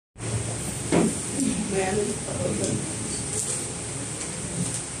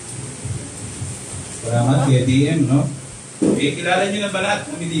Salamat, Kuya DM, no? Okay, kilala niyo na ba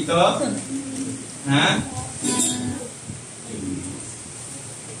lahat kami dito? Ha?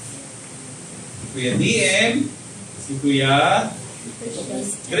 Kuya DM, si Kuya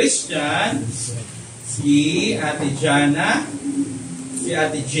Christian, si Ate Jana, si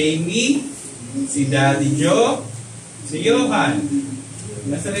Ate Jamie, si Daddy Joe, si Johan.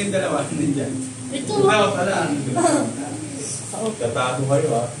 Nasa rin dalawa nandiyan. Ito pala. Tatago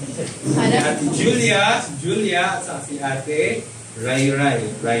kayo Si Ate Julia, at si Ate Ray.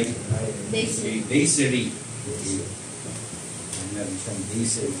 Desiree.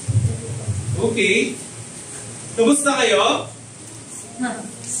 Okay. Kumusta kayo?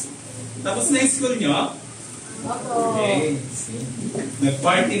 Tapos na yung school nyo? Okay.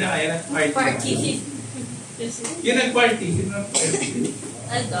 Nag-party na kayo? Nag-party. Yung nag-party? Sino nag-party?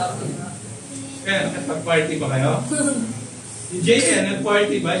 Kaya nakapag-party ba kayo? Si JL,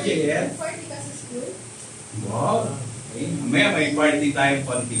 nag-party ba, JL? Nag-party ka sa school? Wow. Okay. May party tayo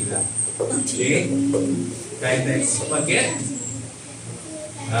konti lang. Okay? Kahit na spaghetti.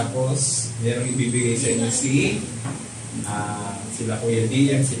 Tapos, merong ibibigay sa inyo sila Kuya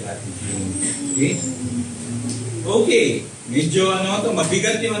DM, sila Ate Jim. Okay? Okay. Medyo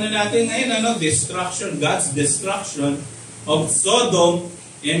mabigat yung natin ngayon, destruction, God's destruction of Sodom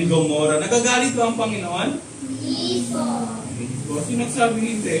and Gomorrah. Nagagalit ba ang Panginoon? Sino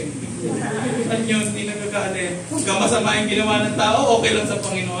nagsabing hindi? Ano yun, hindi nagagalit? Kamasama yung ginawa ng tao, okay lang sa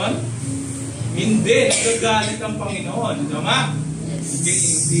Panginoon? Hindi, nagagalit ang Panginoon. Tama?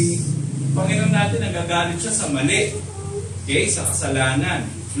 Hindi. Panginoon natin nagagalit siya sa mali. Okay? Sa kasalanan.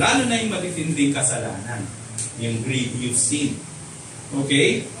 Lalo na yung matitinding kasalanan. Yung grievous sin.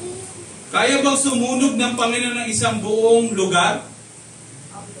 Okay? Kaya bang sumunog ng Panginoon ng isang buong lugar?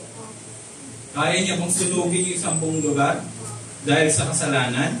 Kaya niya bang sunugin yung isang buong lugar? Dahil sa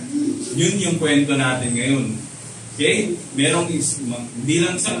kasalanan? Yun yung kwento natin ngayon. Okay? Merong hindi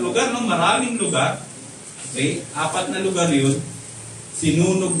lang isang lugar, maraming lugar. Okay? 4 na lugar yun.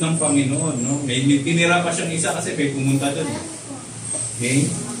 Sinunog ng Panginoon. May tinira pa siyang isa kasi may pumunta doon. Okay?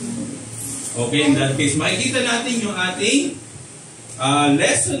 Okay, in that case, makikita natin yung ating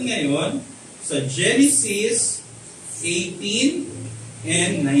lesson ngayon sa Genesis 18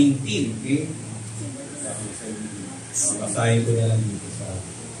 and 19. Okay? Basahin ko na lang dito sa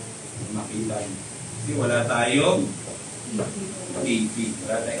makita niyo. Kasi wala tayong AP,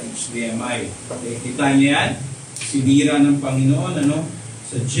 wala tayong HDMI. Okay, kita niyo yan? Sinira ng Panginoon,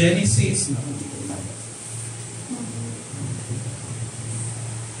 sa Genesis,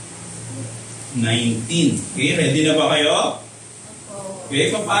 19. Okay, ready na ba kayo?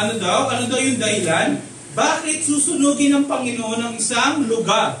 Okay, paano daw? Ano daw yung dahilan? Bakit susunugin ng Panginoon ang isang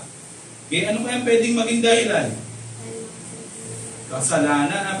lugar? Okay, ano kaya pwedeng maging dahilan?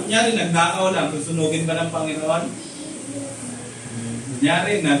 Kasalanan. Kunyari, nagnakaw lang. Susunugin ba ng Panginoon?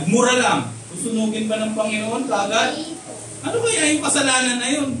 Kunyari, nagmura lang. Susunugin ba ng Panginoon kagad? Ano kaya yung kasalanan na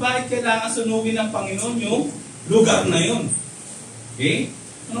yun? Bakit kailangan sunugin ng Panginoon yung lugar na yun? Okay?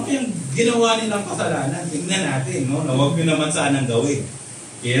 Ano kayang ginawa nilang kasalanan? Tingnan natin, no? Na huwag nyo naman sanang gawin.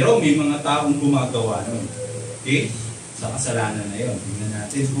 Pero may mga taong gumagawa nun. Okay? Sa kasalanan na yun. Tingnan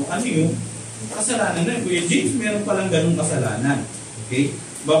natin kung ano yung kasalanan na yun. Kuya James, meron palang ganung kasalanan. Okay?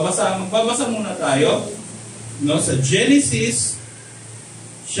 Magbabasa muna tayo, no? Sa Genesis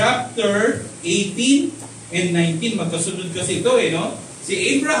chapter 18 and 19. Magkasunod kasi ito, no? Si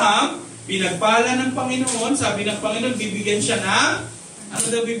Abraham, pinagpala ng Panginoon. Sabi ng Panginoon, bibigyan siya ng, ano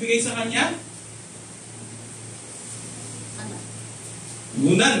daw bibigay sa kanya?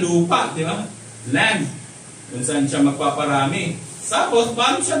 Una, lupa, di ba? Land. Kung saan siya magpaparami. Tapos,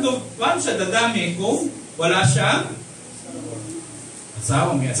 paano siya dadami kung wala siyang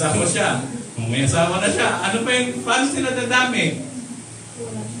asawa? May asawa siya. Kung may asawa na siya, ano pa yung, paano sila dadami?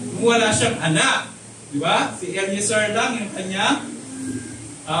 Kung wala siyang anak. Di ba? Si Eliezer lang, yung kanya,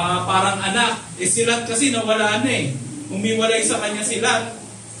 parang anak. Silat kasi nawala na eh. Umiwalay sa kanya silat.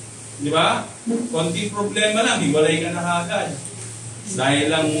 Di ba? Konting problema lang, hiwalay ka na agad. Dahil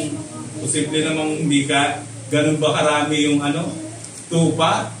lang, posible namang hindi ka, ganun ba karami yung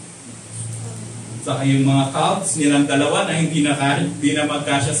tupa? Saka yung mga calves nilang dalawa na hindi na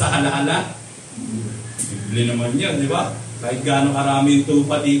magkasya sa hala-hala. Posible naman yun, di ba? Kahit gano'ng karami yung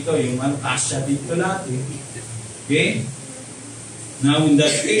tupa dito, yung kasya dito lahat. Okay? Now in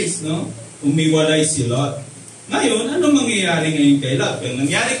that case, no, umiwalay si Lot. Ngayon, ano mangyayari ngayon kay Lot? Ano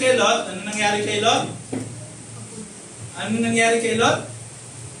nangyari kay Lot? Ano nangyari kay Lot?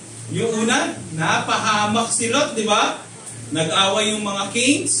 Yung una, napahamak si Lot, di ba? Nag-away yung mga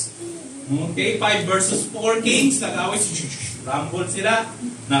kings. Okay, 5 versus 4 kings, nag-away, rumble sila,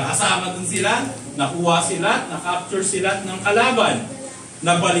 nakasama dun sila, nakuha sila, nakapture sila ng kalaban.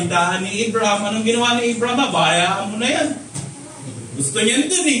 Nabalitaan ni Abraham, anong ginawa ni Abraham? Bayaan mo na yan. Gusto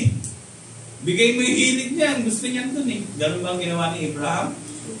niyan dun eh. Bigay mo yung hilig niyan, gusto niyan dun eh. Ganun ba ang ginawa ni Abraham?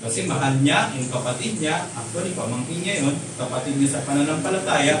 Kasi mahal niya, yung kapatid niya, actually pamangkin niya yun, kapatid niya sa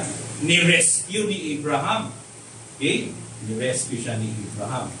pananampalataya, ni-rescue ni Abraham. Okay? Ni-rescue siya ni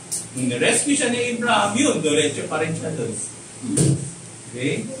Abraham. Nung ni-rescue siya ni Abraham, yun, diretso pa rin siya doon.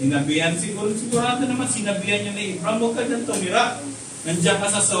 Okay? Sinabihan, sigurado naman, sinabihan niya ni Abraham, huwag ka dyan tumira. Nandiyan ka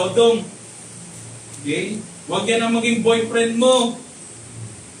sa Sodom. Okay? Huwag yan ang maging boyfriend mo.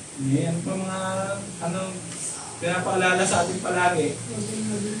 Okay? Ano pa mga, pinapaalala sa atin palagi?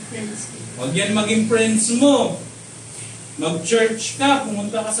 Huwag yan maging friends mo. Mag-church ka,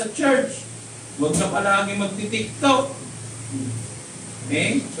 pumunta ka sa church. Huwag ka palagi magti-TikTok.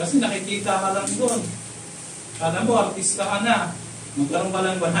 Okay? Kasi nakikita ka lang doon. Kala mo, artista ka na. Magkaroon ka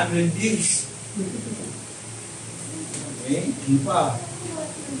lang 100 views. Okay? Ano pa?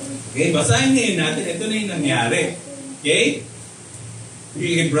 Okay, basahin ngayon natin. Ito na yung nangyari. Okay? Si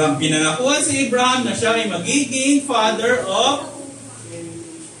Abraham, pinangakuan si Abraham na siya ay magiging father of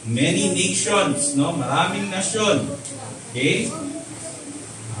many nations. No? Maraming nasyon. Okay?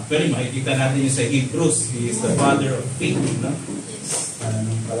 Actually, makikita natin yung sa Hebrews. He is the father of faith. No?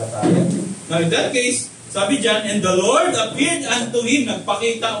 Pananampalataya. Now, in that case, sabi dyan, and the Lord appeared unto him.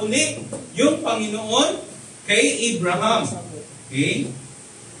 Nagpakita uli yung Panginoon kay Abraham. Okay?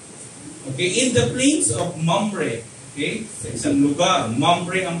 Okay, in the plains of Mamre. Okay? Sa isang lugar.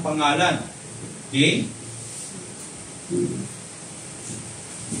 Mamre ang pangalan. Okay?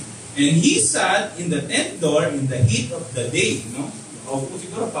 And he sat in the tent door in the heat of the day. No? O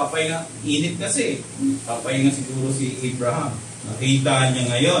siguro, papahinga. Init kasi. Papahinga siguro si Abraham. Nakita niya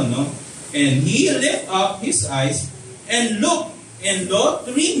ngayon, no? And he lift up his eyes and looked, and lo,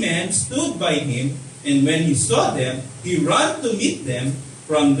 3 men stood by him. And when he saw them, he ran to meet them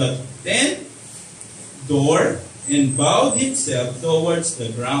from the tent door and bowed himself towards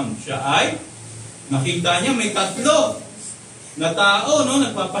the ground. Siya ay, nakita niya may 3 na tao, no?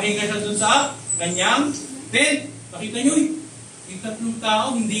 Nagpapahinga siya dun sa kanyang tent. Nakita niyo, yung 3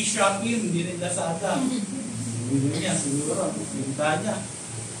 tao, hindi Shopee, hindi rin Lazada. Siguro niya, siguro, nakita niya.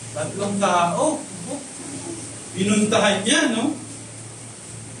 3 tao. Pinuntahan niya, no?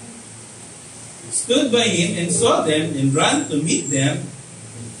 Stood by him and saw them and ran to meet them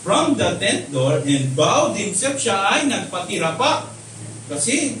from the tent door and bowed himself. Siya ay nagpatira pa.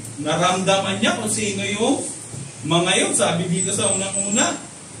 Kasi naramdaman niya kung sino yung mga yun. Sabi dito sa unang-una.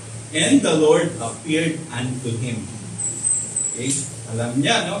 And the Lord appeared unto him. Okay? Alam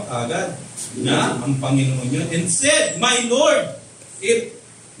niya, no? Agad na ang Panginoon yun. And said, my Lord, if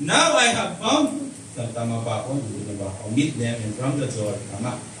now I have found, tama ba ako? Hindi ba ako? Meet them and from the door.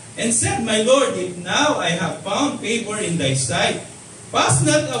 Tama. And said, my Lord, if now I have found favor in thy sight, pass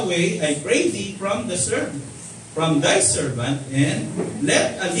not away, I pray thee, from thy servant, and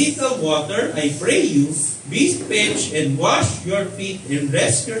let a little water, I pray you, be fetched, and wash your feet, and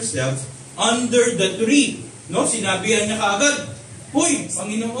rest yourselves under the tree. No, sinabihan niya kaagad, huy,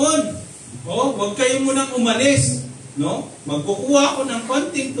 Panginoon, huwag kayo munang umalis. No? Magkukuha ako ng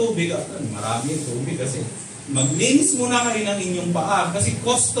konting tubig. Marami yung tubig kasi maglinis muna kayo ng inyong paa kasi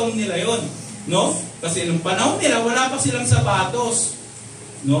custom nila yon, no? Kasi nung panahon nila wala pa silang sapatos,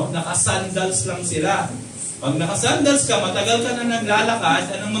 no? Nakasandals lang sila. Pag nakasandals ka, matagal ka na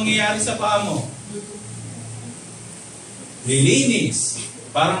naglalakad, anong mangyayari sa paa mo? Lilinis.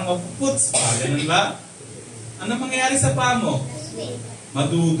 Parang mapuputs. Ganun ba? Anong mangyayari sa paa mo?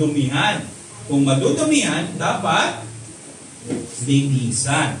 Madudumihan. Kung madudumihan, dapat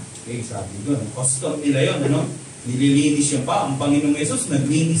linisan. Okay, sabi doon. Custom nila yun, ano? Nililinis yung paa. Ang Panginoong Yesus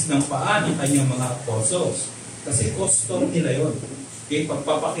naglinis ng paa ng kanyang mga apostles. Kasi custom nila yun. Okay,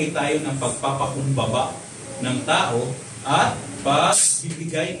 pagpapakita yun ng pagpapakumbaba ng tao at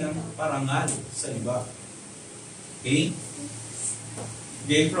pagbibigay ng parangal sa iba. Okay?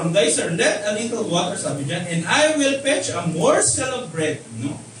 Okay, from thy servant, let a little water, sabi dyan, and I will fetch a morsel of bread.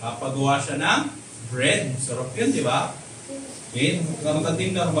 No? Papagawa siya ng bread. Sarap yun, di ba? Okay,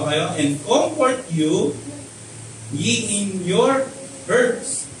 nakakatinda ba kayo? And comfort you ye in your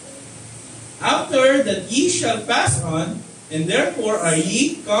hurts. After that ye shall pass on, and therefore are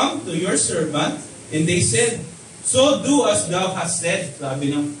ye come to your servant. And they said, so do as thou hast said.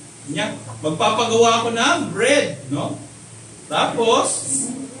 Sabi ng niya, magpapagawa ko ng bread. No? Tapos,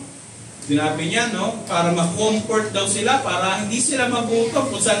 sinabi niya, no, para ma-comfort daw sila, para hindi sila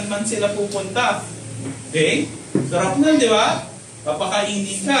magutom kung saan man sila pupunta. Okay? Sarap nun, di ba?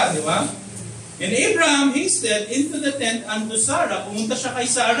 Papakainin ka, di ba? And Abraham hasted into the tent unto Sarah. Pumunta siya kay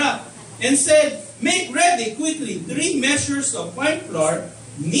Sarah and said, make ready quickly 3 measures of fine flour,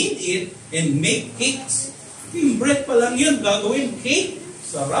 knead it, and make cakes. Yung bread pa lang yun, gagawin cake.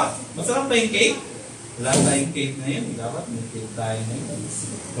 Sarap. Masarap ba yung cake? Wala tayong cake na yun. Dapat may cake tayo na yun.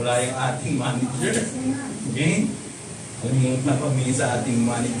 Wala yung ating manager. Okay? Alam mo na kami sa ating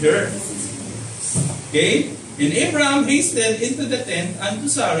manager. Okay? And Abraham hasted into the tent unto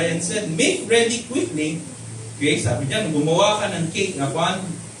Sarah and said, make ready quickly. Okay? Sabi niya, gumawa ka ng cake upon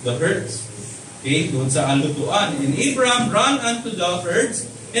the herds. Okay? Doon sa alutuan. And Abraham ran unto the herds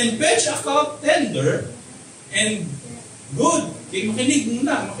and fetched a cow tender and good. Okay? Makinig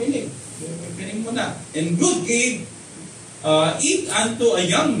muna. Makinig muna. And good gave it unto a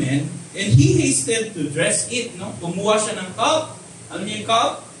young man, and he hasted to dress it. No? Kumuha siya ng cow. Alam niyo yung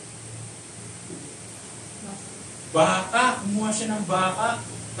cow? Baka. Kumuha siya ng baka.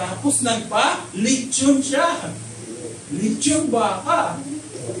 Tapos nagpa-lechon siya. Lechon baka.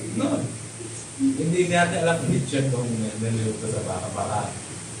 No. Hindi natin alam kung lechon kung naliluto sa baka. Baka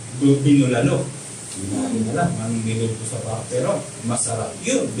binulalo. Hindi natin alam ang niluto sa baka. Pero masarap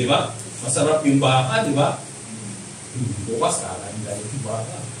yun, di ba? Masarap yung baka, di ba? Bukas, kakain tayo yung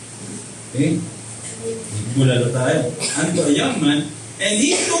baka. Okay? Bulalo tayo. Unto a young man, and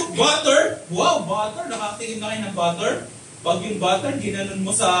he took butter. Wow, butter. Nakatikim na kayo ng butter. Pag yung butter, ginanon mo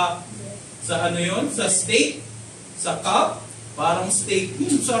sa ano yun? Sa steak. Sa cup. Parang steak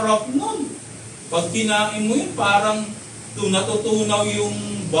yun. Sarap nun. Pag kinain mo yun, parang natutunaw yung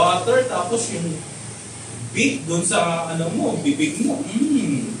butter. Tapos yung beef dun sa ano mo, bibig mo.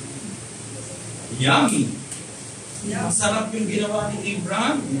 Yummy. Masarap yung ginawa ni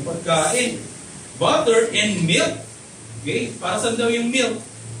Abraham. Yung pagkain. Butter and milk. Okay? Para saan daw yung milk?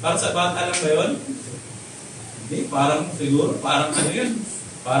 Para sa bata lang ba yun? Okay? Parang siguro, parang ano yun?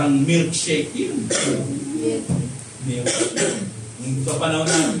 Parang milkshake yun. Milk. Sa panahon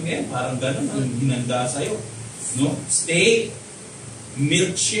natin parang gano'n ang hinanda sa'yo. No? Steak,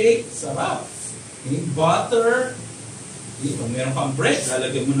 milkshake, sarap. Okay? Butter. Okay? Kung meron kang bread,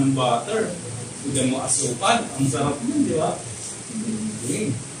 lalagyan mo ng butter. Lagyan mo asukal. Ang sarap yun, di ba?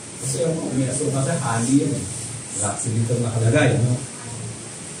 Okay. Kasi may asukal sa honey yun. Kasi dito nakalagay. No?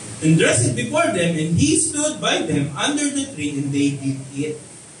 And dressed it before them, and he stood by them under the tree, and they did eat.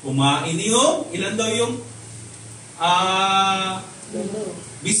 Kumain yung, ilan daw yung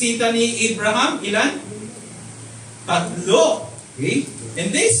bisita ni Abraham? Ilan? 3. Okay?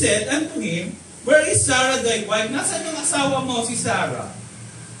 And they said unto him, where is Sarah thy wife? Nasaan yung asawa mo, si Sarah?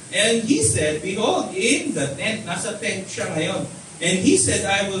 And he said, behold, in the tent. Nasa tent siya ngayon. And he said,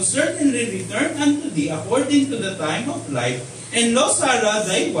 I will certainly return unto thee according to the time of life, and lo, Sarah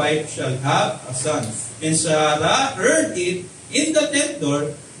thy wife shall have a son. And Sarah heard it in the tent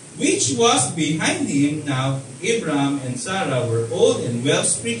door, which was behind him. Now Abraham and Sarah were old and well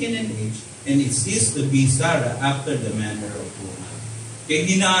stricken in age, and it ceased to be Sarah after the manner of woman. Kaya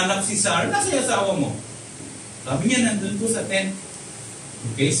hinahanap si Sarah. Nasa yung asawa mo? Sabi niya, nandun po sa tent.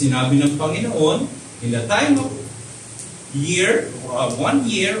 Okay, sinabi ng Panginoon, in the time of year, 1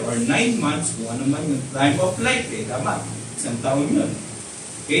 year or 9 months, kung ano man yung time of life, tama, 1 taon yun.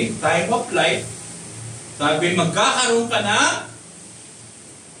 Okay, time of life, sabi, magkakaroon ka na,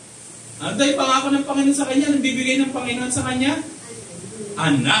 ano tayo pangako ng Panginoon sa kanya? Nagbibigay ng Panginoon sa kanya?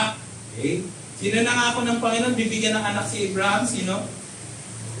 Anak. Okay, sino nangako ng Panginoon? Bibigyan ng anak si Abraham? Sino?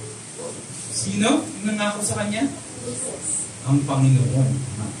 Sino? Nangako sa kanya? Jesus. Ang Panginoon.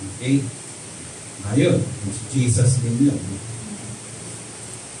 Okay? Ngayon, Jesus din yun.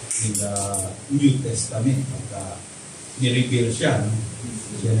 In the New Testament, pagka nireveal siya, no?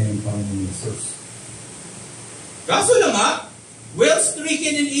 Siya na yung Panginoon Jesus. Kaso lang well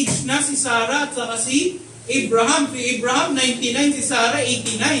stricken in age na si Sarah at saka si Abraham. Si Abraham, 99, si Sarah,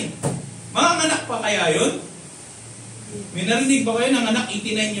 89. Mga anak pa kaya yun? May narinig ba kayo ng anak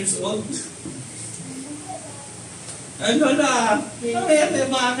 89 years old? Ano na? May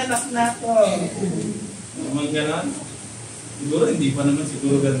mga anak na ako. Mga ganon? Siguro hindi pa naman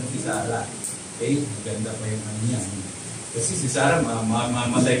siguro ganon si Sarah. Okay? Maganda pa yung ano niya. Kasi si Sarah,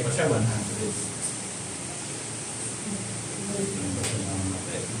 mamatay pa siya 100.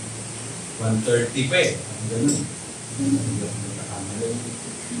 130 pa eh. Ganun.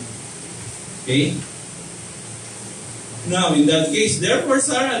 Okay? Now, in that case, therefore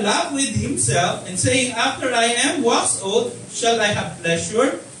Sarah laughed with himself, and saying, after I am waxed old, shall I have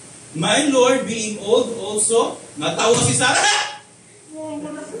pleasure? My Lord being old also. Natawa si Sarah.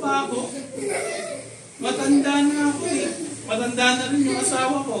 Wala pa ako. Matanda na ako eh. Matanda na rin yung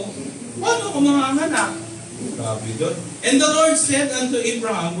asawa ko. Paano ko mga anak? Grabe doon. And the Lord said unto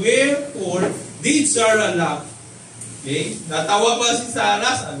Abraham, wherefore did Sarah laugh? Okay? Natawa pa si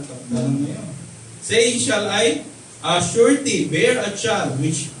Sarah. Saan ka? Tanong mo yun. Saying, shall I surely bear a child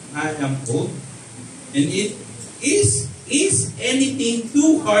which I am old? And it is anything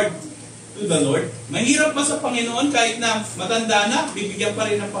too hard to the Lord? Mahirap ba sa Panginoon kahit na matanda na, bibigyan pa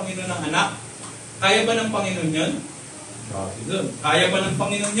rin ng Panginoon ng anak? Kaya ba ng Panginoon yun? Kaya ba ng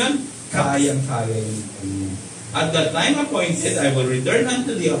Panginoon yun? Kayang-kaya yung Panginoon. At the time appointed, I will return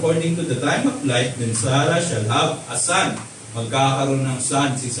unto thee according to the time of life, then Sarah shall have a son. Magkakaroon ng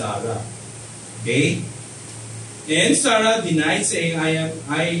son si Sarah. Okay? And Sarah denied, saying,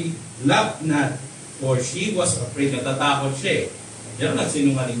 I laughed not, for she was afraid. Natatakot siya. Pero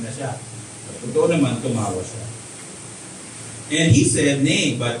nagsinungaling na siya. At totoo naman, tumawa siya. And he said,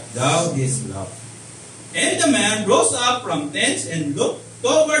 nay, but thou didst laugh. And the man rose up from thence and looked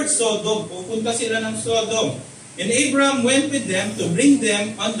toward Sodom. Pupunta sila ng Sodom. And Abraham went with them to bring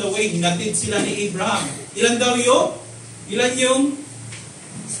them on the way. Hinatid sila ni Abraham. Ilan daw yun? Ilan yung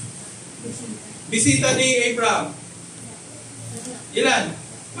bisita ni Abraham? Ilan?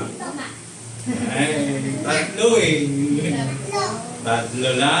 Ay, tatlo eh.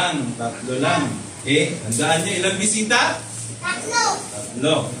 Tatlo lang. Eh, tandaan niyo, ilang bisita?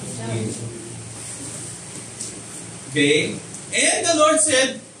 Tatlo. Okay. And the Lord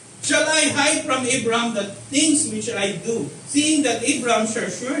said, shall I hide from Abraham the things which I do, seeing that Abraham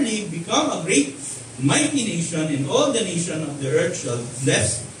shall surely become a great, mighty nation, and all the nation of the earth shall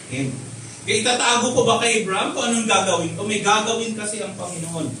bless him. Okay, itatago ko ba kay Abraham kung anong gagawin ko? May gagawin kasi ang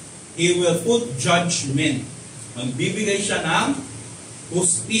Panginoon. He will put judgment. Magbibigay siya ng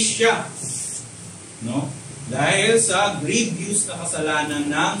hustisya. No? Dahil sa grievous na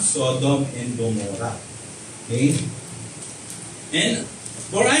kasalanan ng Sodom and Gomorrah. Okay? And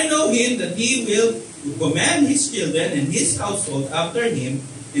for I know him that he will command his children and his household after him,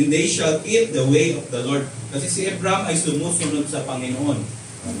 and they shall keep the way of the Lord. Kasi si Abraham ay sumusunod sa Panginoon.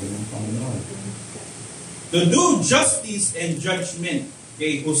 To do justice and judgment.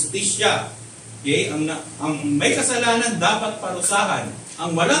 Okay, justisya. Okay, ang may kasalanan dapat parusahan.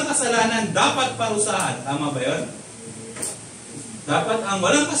 Ang walang kasalanan dapat parusahan. Tama ba yun? Dapat ang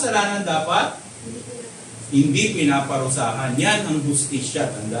walang kasalanan dapat hindi pinaparusahan. Yan ang justisya.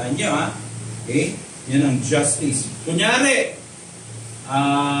 Tandaan nyo, ha? Okay? Yan ang justice. Kunyari,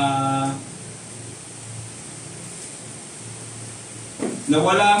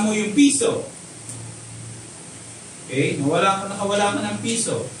 nawala mo yung piso. Okay? Nakawala ka ng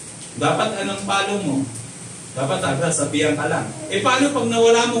piso. Dapat anong palo mo? Dapat sabihan ka lang. Eh, paano pag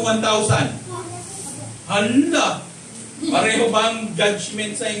nawala mo 1,000? Hala! Pareho ba ang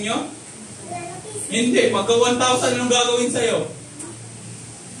judgment sa inyo? Hindi. Pagka 1,000, anong gagawin sa'yo?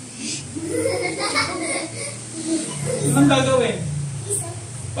 Anong gagawin?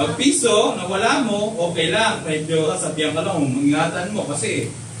 Pag piso, nawala mo, okay lang. Medyo sabihan ka lang, ingatan mo.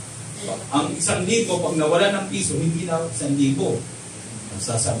 Kasi, ang 1,000, pag nawala ng piso, hindi na 1,000.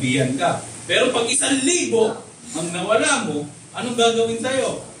 Sasabihan ka. Pero pag 1,000, ang nawala mo, anong gagawin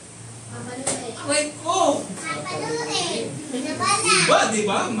sa'yo? Aray ko!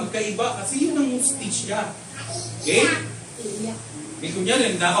 Diba? Magkaiba. Kasi yun ang justisya. Okay? Eh,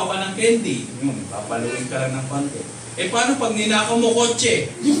 kunyari, ninakaw ka ng candy. Papaluin ka lang ng konti. Eh, paano pag ninakaw mo kotse?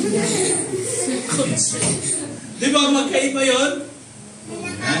 Diba magkaiba yun?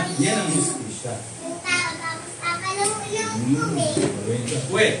 Yan ang justisya.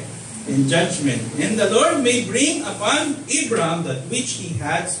 In judgment. And the Lord may bring upon Abraham that which he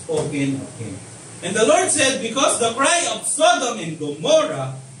had spoken of him. And the Lord said, because the cry of Sodom and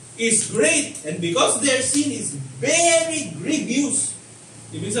Gomorrah is great, and because their sin is very grievous.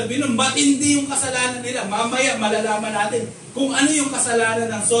 Ibig sabihin, matindi yung kasalanan nila. Mamaya malalaman natin kung ano yung kasalanan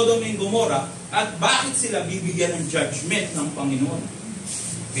ng Sodom and Gomorrah at bakit sila bibigyan ng judgment ng Panginoon.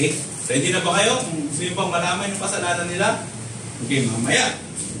 Okay? Ready na ba kayo? Kung gusto nyo bang malaman yung kasalanan nila? Okay, mamaya.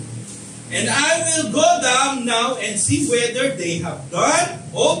 And I will go down now and see whether they have done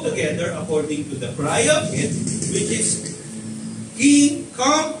altogether according to the cry of it, which is, King,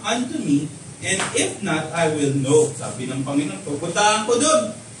 come unto me, and if not, I will know. Sabi ng Panginoon, pupuntahan ko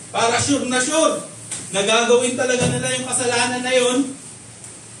doon, para sure na gagawin talaga nila yung kasalanan na yun,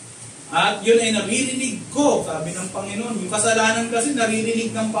 at yun ay naririnig ko, sabi ng Panginoon. Yung kasalanan kasi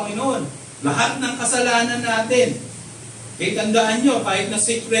naririnig ng Panginoon. Lahat ng kasalanan natin. Eh, tandaan nyo, kahit na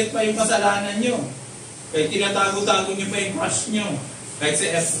secret pa yung kasalanan nyo, kahit tinatago-tago nyo pa yung crush nyo, kahit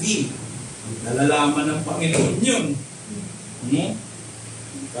sa FB, nalalaman ng Panginoon yun.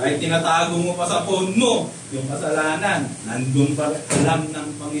 Kahit tinatago mo pa sa phone mo, yung kasalanan, nandun pa alam ng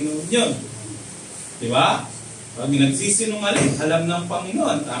Panginoon yun. Di ba? Pag nagsisinungaling, alam ng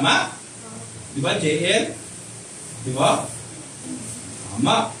Panginoon. Tama? Di ba, JL? Di ba?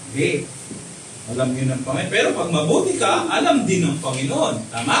 Tama. Okay. Alam yun ng Panginoon. Pero pag mabuti ka, alam din ng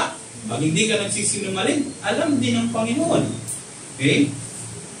Panginoon. Tama? Pag hindi ka nagsisinungaling, alam din ng Panginoon. Okay?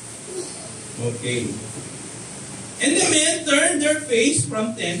 Okay. And the men turned their face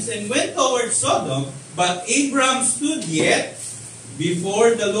from thence and went toward Sodom, but Abraham stood yet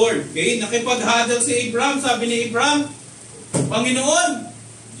before the Lord. Okay? Nakipaghadal si Abraham. Sabi ni Abraham, Panginoon,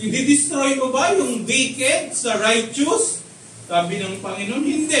 i-destroy mo ba yung wicked sa righteous? Sabi ng Panginoon,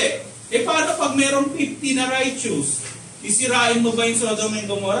 hindi. Paano pag mayroong 50 na righteous? Isirain mo ba yung Sodom and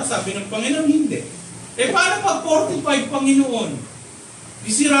Gomorrah? Sabi ng Panginoon, hindi. Paano pag 45, Panginoon?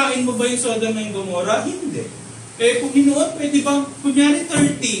 Isirain mo ba yung Sodom and Gomorrah? Hindi. Panginoon, pwede bang, kunyari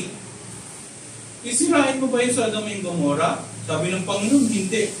 30, isirain mo ba yung Sodom and Gomorrah? Sabi ng Panginoon,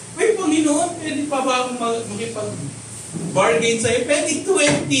 hindi. Panginoon, pwede pa ba akong makipag-bargain sa'yo? Pwede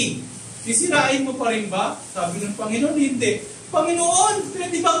 20. Isirain mo pa rin ba? Sabi ng Panginoon, hindi. Panginoon,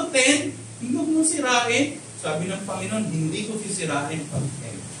 pwede bang 10? Hindi mo sirain? Sabi ng Panginoon, hindi ko sisirain pag 10.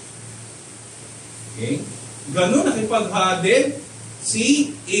 Okay? Ganun nakipaghadel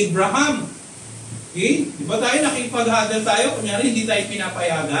si Abraham. Okay? Di ba tayo nakipaghadal tayo? Kunyari, hindi tayo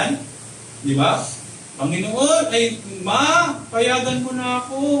pinapayagan. Di ba? Panginoon, payagan mo na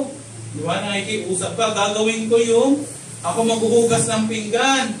ako. Di ba? Nakikiusap ka. Gagawin ko yung ako maghuhugas ng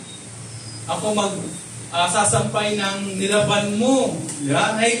pinggan. Ako sasampay ng nilaban mo. Di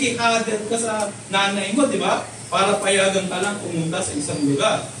ba? Nakikihadal ka sa nanay mo. Di ba? Para payagan ka lang pumunta sa isang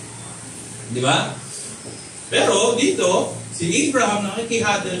lugar. Di ba? Pero dito, si Abraham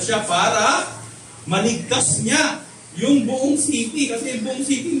nakikihadal siya para maligtas niya yung buong city. Kasi yung buong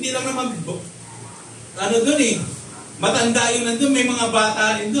city, hindi lang naman, matanda yung nandun, may mga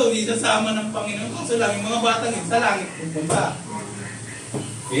bata rin doon, hindi sasama ng Panginoon. Kaso lang, yung mga bata rin sa langit pupunta.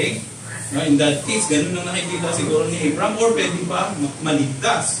 Okay? No, in that case, ganun ang nakikita siguro ni Abraham, or pwede pa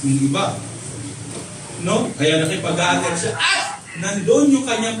maligtas yung iba. No? Kaya nakipag-aaral siya, at nandun yung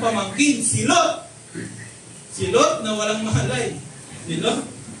kanyang pamangkin, si Lot. Si Lot na walang mahalay. Si Lot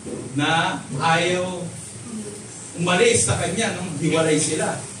na ayaw umalis sa kanya nung hiwalay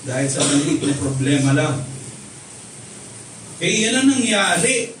sila dahil sa maliit na problema lang. Kaya yan ang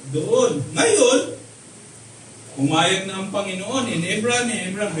nangyari doon. Ngayon, pumayag na ang Panginoon in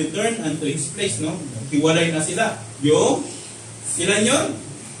Abraham returned unto his place. No? Hiwalay na sila. Ilan yun?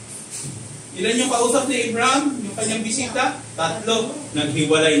 Ilan yung kausap ni Abraham? Yung kanyang bisita? 3.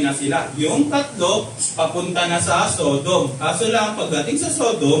 Naghiwalay na sila. Yung 3, papunta na sa Sodom. Kaso lang, pagdating sa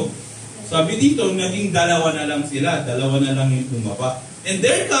Sodom, sabi dito, naging 2 na lang sila. 2 na lang yung bumaba. And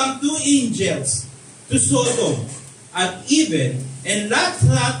there come 2 angels to Sodom at even, and Lot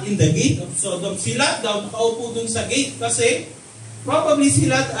sat in the gate of Sodom. Si Lot daw nakaupo dun sa gate kasi probably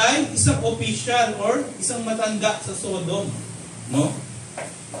si Lot ay isang official or isang matanda sa Sodom. No?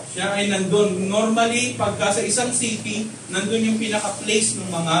 Siya ay nandun. Normally, pagka sa isang city, nandun yung pinaka-place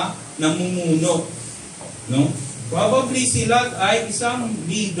ng mga namumuno. No? Probably si Lot ay isang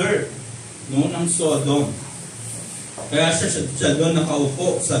leader, no, ng Sodom. Kaya siya doon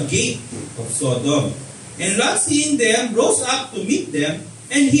nakaupo sa gate of Sodom. And Lot, seeing them, rose up to meet them,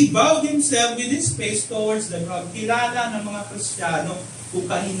 and he bowed himself with his face towards the ground. Kilala ng mga Kristiyano kung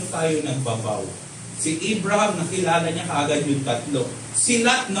kanino tayo nagbabaw. Si Abraham, nakilala niya kaagad yung 3. Si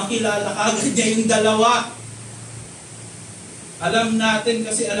Lot, nakilala kaagad niya yung 2. Alam natin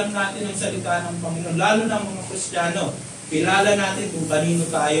kasi alam natin ang salita ng Panginoon. Lalo na mga Kristiyano, kilala natin kung kanino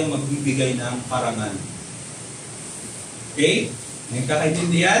tayo magbibigay ng parangal. Okay? May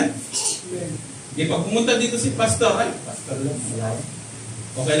kakaintindihan? Okay, pag pumunta dito si pastor, pastor lang.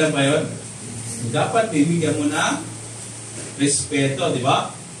 Okay lang ba yun? Dapat bibigyan mo ng respeto, di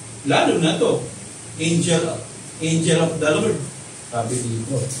ba? Lalo na to. Angel of the Lord. Sabi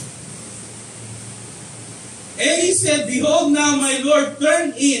dito. And he said, behold now, my Lord,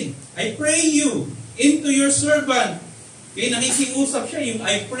 turn in, I pray you, into your servant. Okay, nakikiusap siya. Yung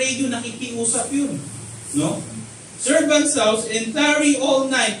I pray you, nakikiusap yun. No? Servant's house, and tarry all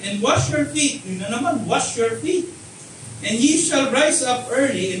night, and wash your feet. Yun na naman, wash your feet. And ye shall rise up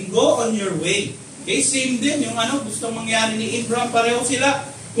early, and go on your way. Okay, same din. Yung gusto mangyari ni Abraham, pareho sila.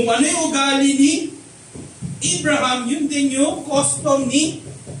 Kung ano yung ugali ni Abraham, yun din yung custom ni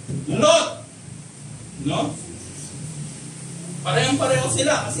Lot. No? Parehong-pareho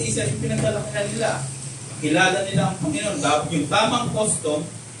sila kasi isa yung pinagdalakihan nila. Kilala nila ang Panginoon. Yung tamang custom,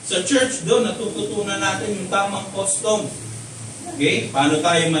 sa church doon, natututunan natin yung tamang custom. Okay? Paano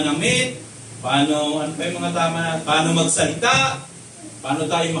tayo manamit? Paano magsalita? Paano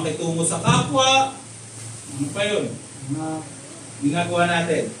tayo makitungo sa kapwa? Ano pa yun? Ginagawa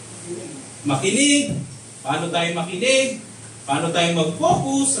natin. Makinig. Paano tayo makinig? Paano tayo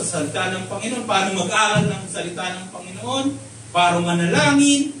mag-focus sa salita ng Panginoon? Paano mag-aaral ng salita ng Panginoon? Paano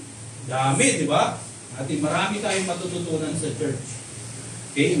manalangin? Dami, di ba? At marami tayong matututunan sa church.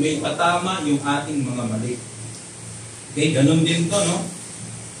 Okay? May patama yung ating mga mali. Okay? Ganun din to, no?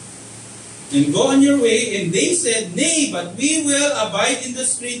 And go on your way, and they said, "Nay, but we will abide in the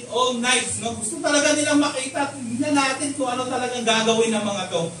street all night." No? Gusto talaga nilang makita. Tingnan natin kung ano talagang gagawin ng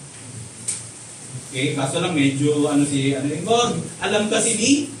mga to. Okay, kaso lang medyo yung Lord. Alam kasi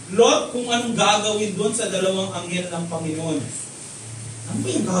ni Lord kung anong gagawin doon sa dalawang anghel ng Panginoon. Ano ba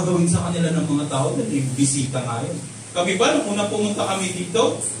yung gagawin sa kanila ng mga tao? Dahil yung bisita nga yun. Kami ba, nung una pumunta kami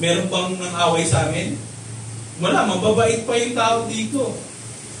dito, meron bang nang away sa amin? Wala, mababait pa yung tao dito.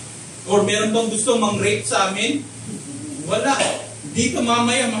 Or meron bang gusto mang-rape sa amin? Wala. Dito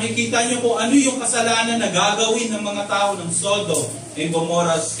mamaya makikita nyo kung ano yung kasalanan na gagawin ng mga tao ng Sodom and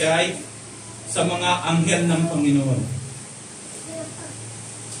Gomorrah sa mga anghel ng Panginoon.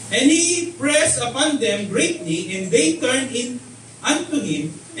 And he pressed upon them greatly, and they turned in unto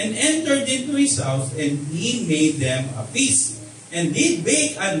him, and entered into his house, and he made them a feast, and did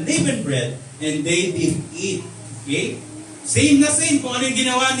bake unleavened bread, and they did eat. Okay? Same na same kung ano yung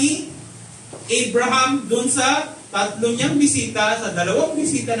ginawa ni Abraham dun sa tatlo niyang bisita, sa dalawang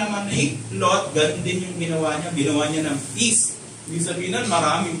bisita naman ni Lot, ganun din yung ginawa niya. Ginawa niya ng feast. Ibig sabihin nun,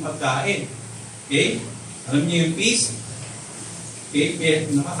 maraming pagkain. Okay? Alam niyo yung feast? Okay?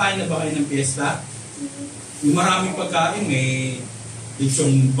 Nakakain na ba kayo ng fiesta? Yung maraming pagkain, may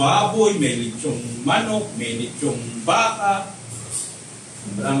lechong baboy, may lechong manok, may lechong baka,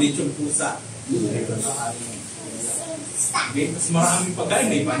 ang lechong pusa. Okay? Mas maraming pagkain,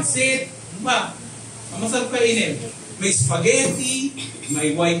 may pansit. Ano ba? Ang masarap kainin. May spaghetti,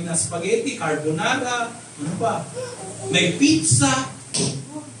 may white na spaghetti, carbonara, ano ba? May pizza.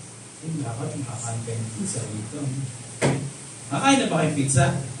 Dapat makakain kayo ng pizza dito. Nakakain na ba kayo pizza?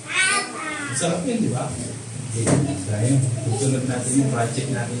 Masarap yun, di ba? Okay, tayo. Susunod natin yung project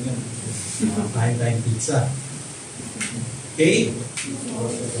natin yun. Makakain tayong pizza. Okay?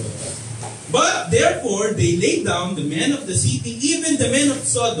 But therefore, they laid down the men of the city, even the men of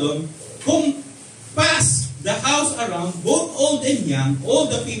Sodom, compassed the house around, both old and young, all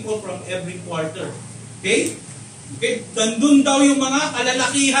the people from every quarter. Okay? Okay? Nandun daw yung mga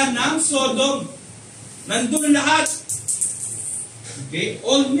kalalakihan ng Sodom. Nandun lahat. Okay?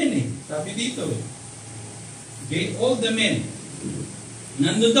 Old men eh. Sabi dito eh. Okay? All the men.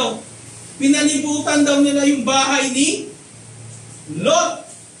 Nandun daw. Pinalibutan daw nila yung bahay ni Lot.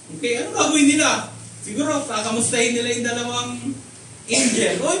 Okay? Ano gagawin nila? Siguro, kakamustahin nila yung dalawang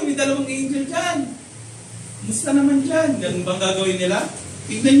angel. Oy, may dalawang angel dyan. Musta naman dyan? Ganun bang gagawin nila?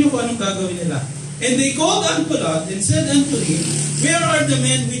 Tignan nyo kung anong gagawin nila. And they called unto Lot and said unto him, Where are the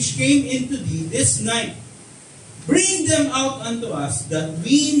men which came into thee this night? Bring them out unto us, that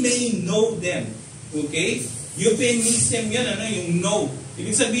we may know them. Okay? Euphemism yan, yung know.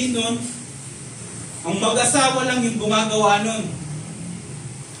 Ibig sabihin nun, ang mag-asawa lang yung gumagawa nun.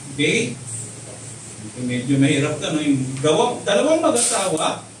 Okay? Medyo mahirap ka, no? Yung dalawang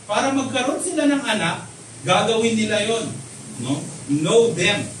mag-asawa, para magkaroon sila ng anak, gagawin nila yon, no? Know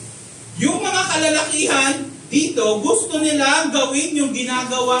them. Yung mga kalalakihan dito, gusto nila gawin yung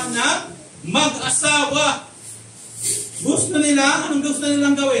ginagawa ng mag-asawa. Gusto nila, anong gusto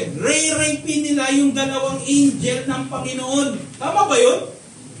nilang gawin? Re-rapin nila yung dalawang angel ng Panginoon. Tama ba yun?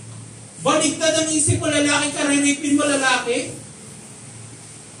 Baligtad ang isip mo, lalaki ka, re-rapin mo lalaki.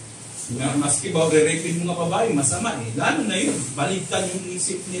 Maski ba, re-rapin mo nga babae, masama eh. Lalo na yun, baligtad yung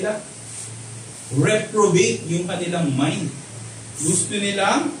isip nila. Reprobate yung kanilang mind. Gusto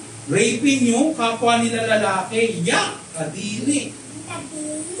nilang rapin yung kapwa nila lalaki. Yak! Kadiri.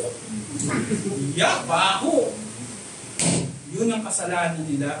 Yak! Baho. Yun ang kasalanan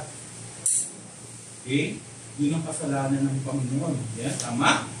nila. Okay? Yun ang kasalanan ng Panginoon. Yan,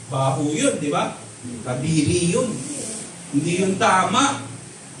 tama? Baho yun, di ba? Kadiri yun. Hindi yun tama.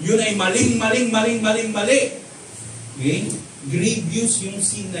 Yun ay mali. Okay? Grievous yung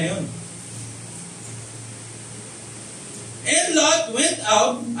sin na yun. And Lot went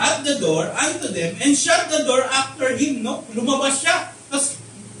out at the door unto them and shut the door after him. No? Lumabas siya. Tapos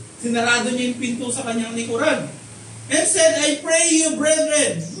sinarado niya yung pinto sa kanyang likuran. And said, I pray you,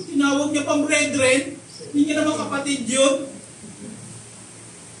 brethren. Tinawag niya pang brethren. Hindi niya naman kapatid yun.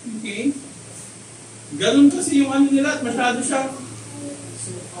 Okay? Ganun kasi yung ano nila at masyado siya.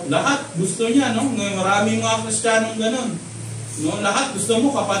 Lahat gusto niya, no? Maraming mga Kristiyanong ganun. No? Lahat gusto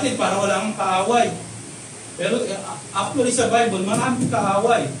mo kapatid para wala kang kaaway. Pero actually sa Bible, maraming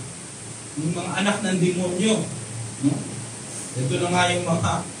kaaway. Yung mga anak ng demonyo. No? Ito na nga yung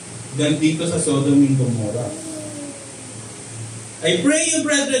mga gandito sa Sodom and Gomorrah. I pray you,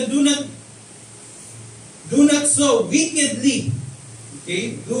 brethren, do not so wickedly.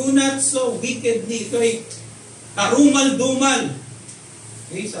 Okay? Do not so wickedly. Ito ay karumal-dumal.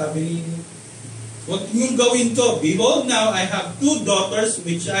 Okay? Sabi ni, huwag niyong gawin to. Behold, now I have 2 daughters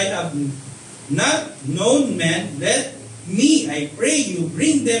which I have not known men. Let me, I pray you,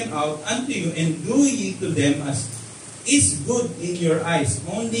 bring them out unto you, and do ye to them as is good in your eyes.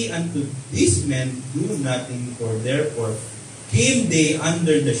 Only unto these men do nothing, for therefore came they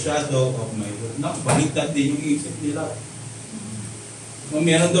under the shadow of my roof. Baliktad din yung isip nila.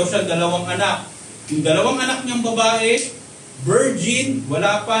 Meron daw siya 2 anak. Yung 2 anak niyang babae, virgin,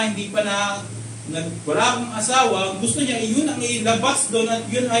 wala pa, hindi pa wala akong asawa, gusto niya, yun ang ilabas doon at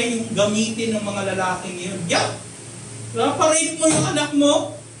yun ay yung gamitin ng mga lalaking yun. Yeah! Naparate mo yung anak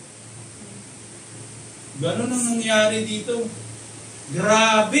mo. Ganon ang nangyari dito.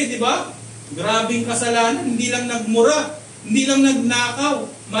 Grabe, di ba? Grabing kasalanan. Hindi lang nagmura. Hindi lang nagnakaw.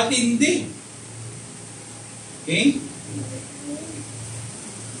 Matindi. Okay?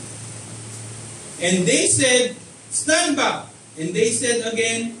 And they said, stand back. And they said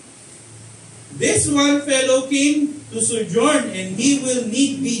again, this one fellow came to sojourn, and he will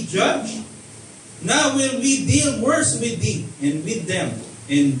need be judged. Now will we deal worse with thee and with them.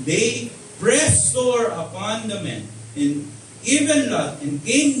 And they pressed sore upon the men, and even Lot, and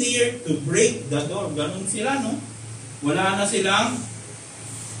came near to break the door. Ganun sila, no? Wala na silang,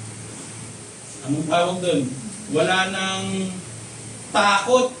 anong tawag doon? Wala nang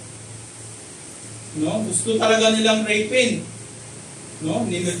takot. No? Gusto talaga nilang rapin. No?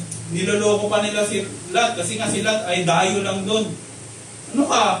 Niloloko pa nila si Lot, kasi nga si Lot ay dayo lang doon. Ano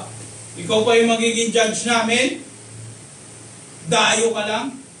ka? Ikaw pa yung magiging judge namin? Dayo ka lang?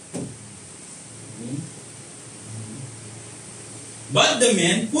 But the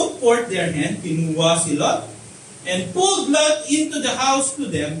men put forth their hand, pinuha si Lot, and pulled Lot into the house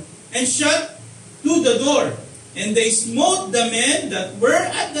to them, and shut to the door. And they smote the men that were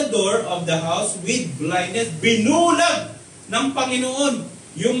at the door of the house with blindness. Binulag ng Panginoon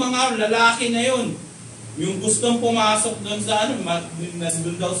yung mga lalaki na yun. Yung gustong pumasok doon sa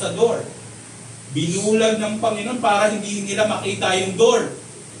doon daw sa door. Binulag ng Panginoon para hindi nila makita yung door.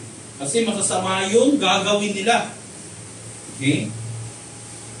 Kasi masasama yung gagawin nila. Okay?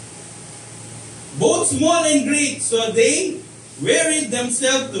 Both small and great, so they wearied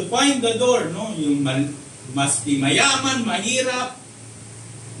themselves to find the door. No? Yung maski mayaman, mahirap,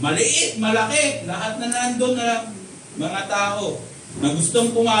 maliit, malaki, lahat na nandun na mga tao na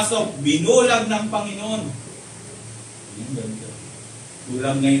gustong pumasok, binulag ng Panginoon.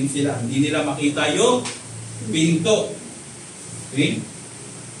 Kulang ngayon sila. Hindi nila makita yung pinto. Okay?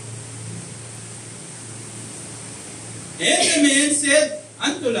 And the man said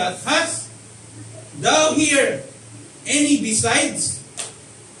unto Lot, hast thou here any besides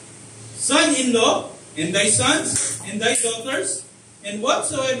son-in-law, and thy sons, and thy daughters, and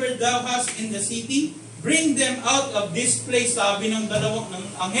whatsoever thou hast in the city, bring them out of this place, sabi ng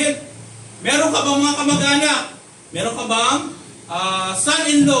anghel. Meron ka bang mga kamag-anak? Meron ka bang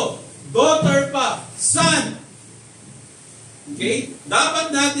son-in-law? Daughter pa? Son? Okay?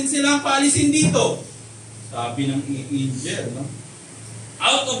 Dapat natin silang paalisin dito. Sabi ng angel, no?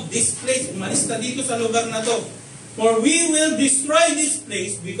 Out of this place, umalis na dito sa lugar na to. For we will destroy this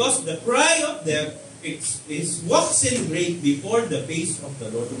place, because the cry of them is waxen great before the face of the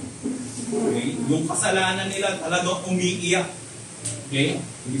Lord. Okay? Yung kasalanan nila talagang umiiyak. Okay?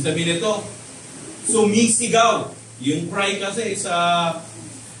 Ibig sabihin nito, sumisigaw. Yung cry kasi sa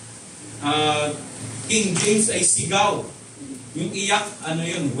King James ay sigaw. Yung iyak, ano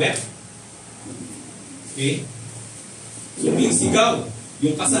yun? Wept. Okay? Sumisigaw.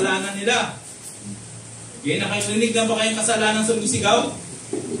 Yung kasalanan nila. Okay? Nakarinig na ba kayong kasalanan sumisigaw?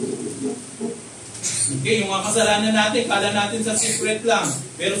 Okay, yung mga kasalanan natin, kala natin sa secret lang.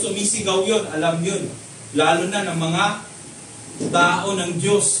 Pero sumisigaw yun, alam yun. Lalo na ng mga tao ng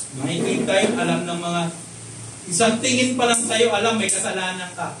Diyos. Makikita yun, alam ng mga, isang tingin pa lang sa'yo, alam may kasalanan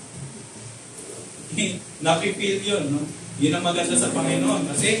ka. Okay, napipil yun. No? Yun ang maganda sa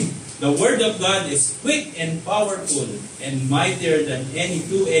Panginoon. Kasi the Word of God is quick and powerful and mightier than any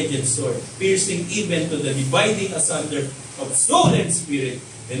two-edged sword, piercing even to the dividing asunder of soul and spirit.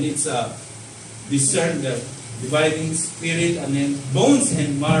 And it's discern the dividing spirit and then bones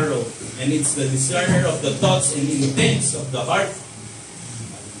and marrow, and it's the discerner of the thoughts and intents of the heart.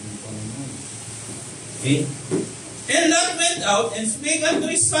 Okay? And Lot went out and spake unto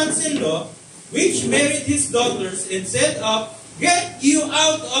his sons-in-law, which married his daughters, and set up Get you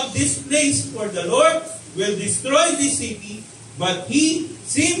out of this place, for the Lord will destroy this city. But he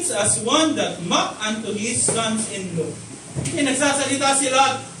seems as one that mocked unto his sons-in-law. Nagsasalita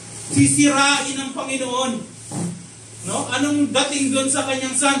sila, sisirain ng Panginoon. No? Anong dating doon sa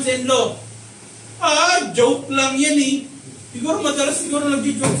kanyang sons-in-law? Joke lang yan eh. Siguro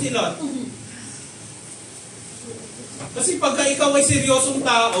nag-joke sila. Kasi pagka ikaw ay seryosong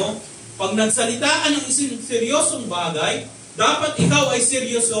tao, pag nagsalita ka ng seryosong bagay, dapat ikaw ay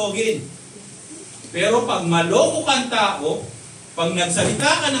seryosogin. Pero pag maloko kang tao, pag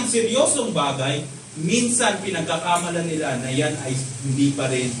nagsalita ka ng seryosong bagay, minsan pinagkakamalan nila na yan ay hindi pa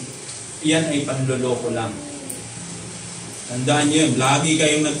rin, yan ay panloloko lang. Tandaan nyo yun, lagi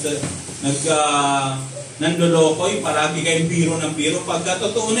kayong nanlolokoy, palagi kayong biro ng biro. Pagka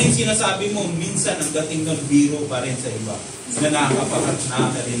totoo na yung sinasabi mo, minsan ang dating ng biro pa rin sa iba na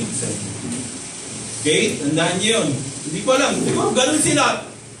nakakarinig sa inyo. Okay? Tandaan nyo yun. Hindi ko alam, siguro ganun sila.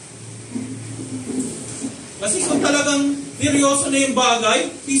 Kasi kung talagang seryoso na yung bagay,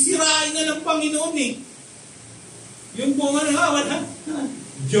 sisirain na ng Panginoon eh. Yung bunga ng hawan, ha?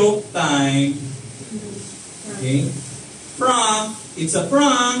 Joke time. Okay? Prank. It's a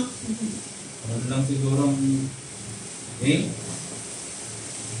prank. Ano lang siguro. Okay?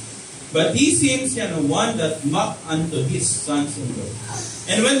 But he seems one that mocked unto his sons-in-law.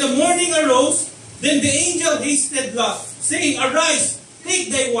 And when the morning arose, then the angel hasted Lot, saying, Arise,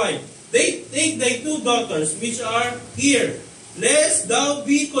 take thy wife. Take thy 2 daughters, which are here, lest thou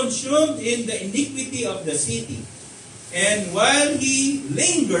be consumed in the iniquity of the city. And while he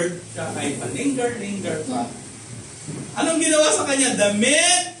lingered, siya ay linger pa. Anong ginawa sa kanya? The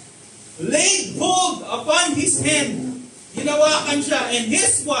men laid hold upon his hand. Ginawakan siya and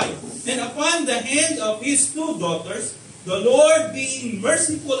his wife, and upon the hand of his 2 daughters, the Lord being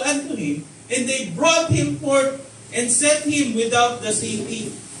merciful unto him, and they brought him forth and set him without the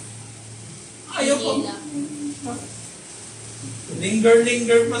city. Ayaw ko.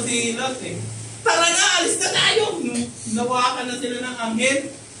 Linger pa si Lot eh. Tara na, alis na tayo. Nawakan na sila ng anghel,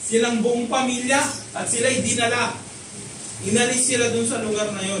 silang buong pamilya, at sila'y dinala. Inalis sila dun sa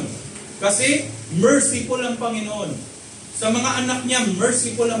lugar na yun. Kasi, merciful ang Panginoon. Sa mga anak niya,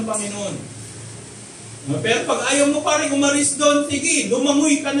 merciful ang Panginoon. Pero pag ayaw mo pa rin umalis doon, sige,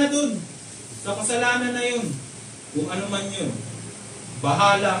 lumangoy ka na doon. Sa kasalanan na yun. Kung ano man yun.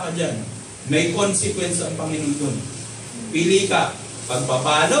 Bahala ka dyan. May consequence ang Panginoon doon. Pili ka.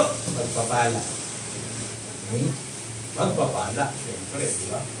 Pagpapalo, pagpapala. Pagpapala. Siyempre, di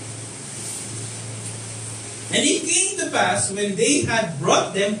ba? And it came to pass, when they had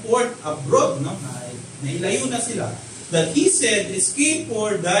brought them forth abroad, nailayo na sila, that he said, Escape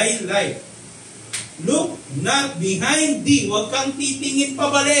for thy life. Look not behind thee. Huwag kang titingin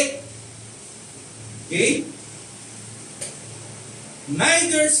pabalik. Okay?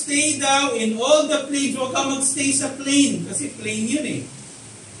 Neither stay thou in all the plains. Huwag kang magstay sa plain. Kasi plain yun eh.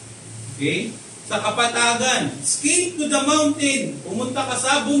 Okay? Sa kapatagan. Escape to the mountain. Pumunta ka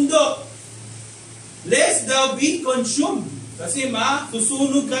sa bundok. Lest thou be consumed. Kasi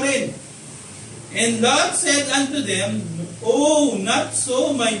susunog ka rin. And Lot said unto them, Oh, not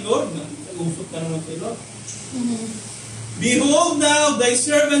so, my Lord. Usok ka naman si Lot. Behold now, thy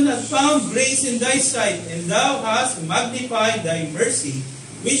servant hath found grace in thy sight, and thou hast magnified thy mercy,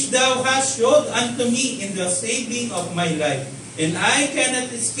 which thou hast showed unto me in the saving of my life. And I cannot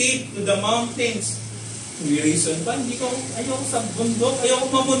escape to the mountains. May reason pa, ayoko sa bundok, ayoko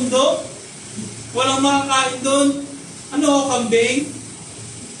mamundok. Walang makakain doon. Ano ako, kambing?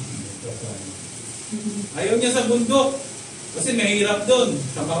 Ayaw niya sa bundok. Kasi mahirap doon.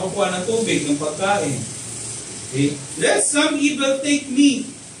 Sa makakuha ng tubig, ng pagkain. Okay? Lest some evil take me.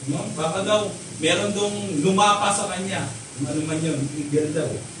 No? Baka daw, meron dong lumapa sa kanya. Ano man yun, evil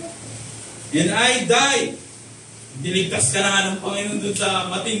daw. And I die. Diligtas ka na nga ng Panginoon doon sa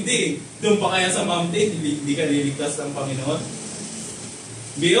matindi. Doon pa kaya sa mountain, hindi ka niligtas ng Panginoon.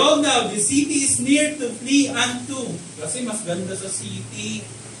 Behold now, the city is near to flee unto. Kasi mas ganda sa city.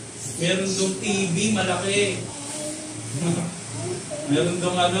 Meron dong TV, malaki. Meron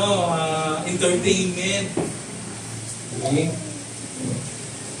dong entertainment. Okay.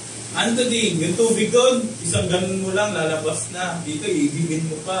 Ano din, yung tubig doon, isang ganun mo lang, lalabas na. Dito, ibigin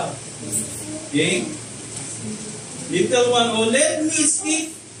mo pa. Okay? Little one, oh, let me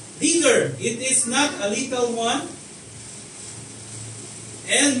escape thither. It is not a little one.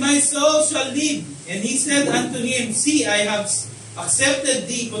 And my soul shall live. And he said unto him, See, I have accepted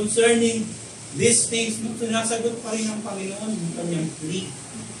thee concerning these things. Sinasagot pa rin ng Panginoon yung kanyang plea,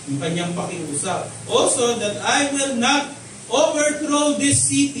 yung kanyang pakiusap. Also, that I will not overthrow this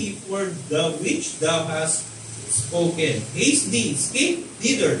city for the which thou hast spoken. Haste thee, escape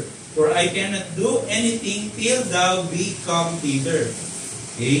thither, for I cannot do anything till thou be come thither.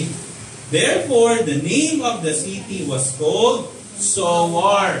 Okay? Therefore, the name of the city was called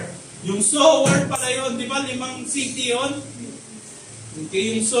Zoar. Yung Zoar pala yun, di ba? 5 city yun.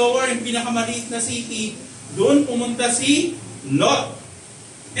 Okay, yung Zoar, yung pinakamaliit na city, doon pumunta si Lot.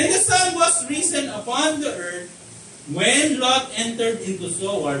 And the sun was risen upon the earth when Lot entered into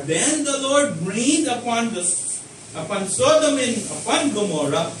Zoar. Then the Lord rained upon Sodom and upon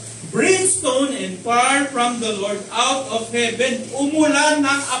Gomorrah brimstone and fire from the Lord out of heaven. Umulan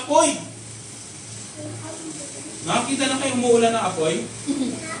ng apoy. Nakakita na kayo umuulan ng apoy?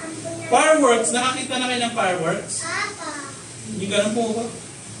 Fireworks. Nakakita na kayo ng fireworks? Yung ganun po ba?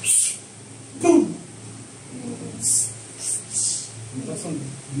 Boom!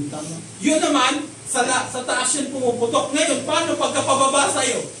 Yun naman, sa taas yan pumuputok. Ngayon, paano pagkapababa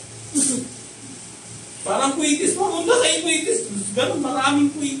sa'yo? Parang kuitis, pumunta sa kuitis. Ganun, maraming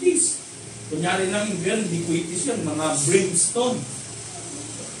kuitis. Kunyari lang yung ganun, hindi kuitis yan, mga brimstone.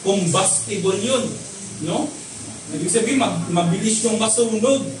 Combustible yun. No? Ibig sabihin, mabilis yung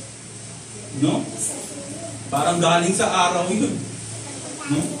masunog. No? Parang galing sa araw yun.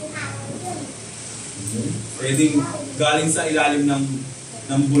 No? Pwedeng galing sa ilalim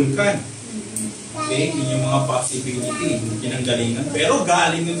ng bulkan. Okay? Yun yung mga possibility. Pinanggalingan. Pero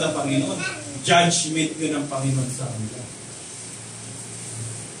galing yun sa Panginoon. Judgment yun ng Panginoon sa kanila.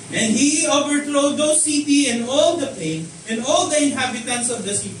 And he overthrew those city and all the plain and all the inhabitants of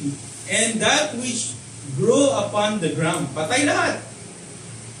the city and that which grew upon the ground. Patay lahat.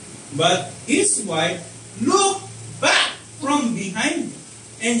 But his wife looked back from behind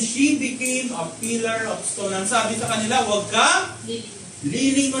and she became a pillar of stone. Ang sabi sa kanila, huwag ka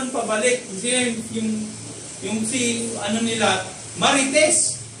lilingon pabalik. Kasi yung si ano nila,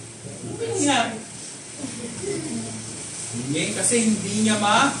 Marites. Ano nangyari? Okay, kasi hindi niya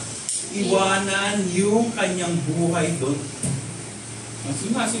maiwanan yung kanyang buhay doon.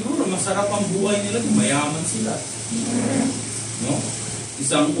 Siguro masarap ang buhay nila, mayaman sila. No?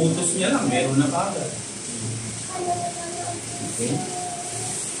 Isang utos niya lang, meron na kagad. Okay?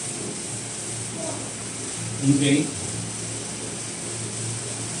 Okay?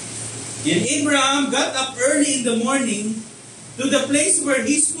 And Abraham got up early in the morning to the place where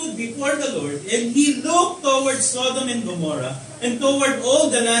he stood before the Lord, and he looked toward Sodom and Gomorrah, and toward all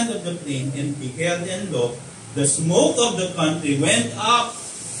the land of the plain, and beheld and lo, the smoke of the country went up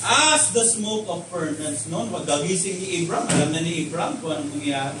as the smoke of furnace. No? Pagkagising ni Abraham, alam na ni Abraham kung anong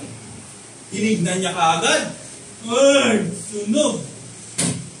nangyari. Tinignan niya kaagad. Ay, sunog!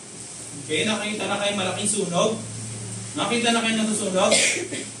 Okay, nakita na kayo malaking sunog? Nakita na kayo ng sunog?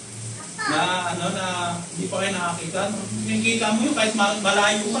 Na hindi pa kayo nakakita? Nakikita mo yun, kahit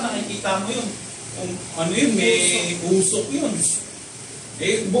malayo pa, nakikita mo yun. Kung ano yun, may usok yun.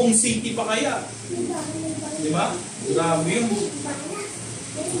 Eh, buong city pa kaya. Di ba? Grabe yun.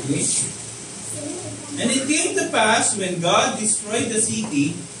 Okay. And it came to pass when God destroyed the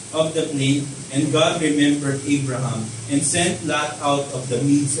city of the plain, and God remembered Abraham and sent Lot out of the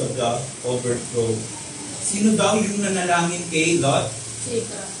midst of the overthrow. Sino daw yung nanalangin kay Lot?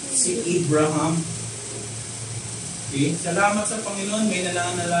 Si Abraham. Okay? Salamat sa Panginoon, may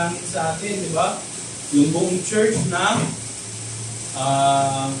nanalangin sa atin, di ba? Yung buong church na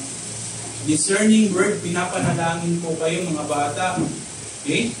Discerning Word, pinapanalangin ko kayo mga bata.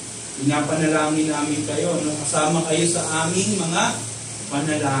 Okay? Pinapanalangin namin kayo. No? Kasama kayo sa aming mga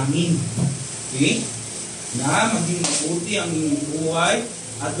panalangin. Okay? Na maging mabuti ang inyong buhay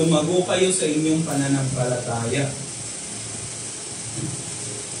at lumago kayo sa inyong pananampalataya.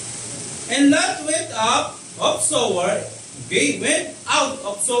 And Lot went up of Zoar. Okay? Went out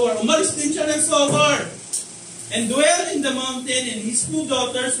of Zoar. Umalis din siya ng Zoar. And dwell in the mountain, and his 2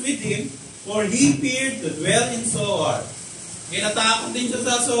 daughters with him, for he feared to dwell in Zoar. Kaya natakot din siya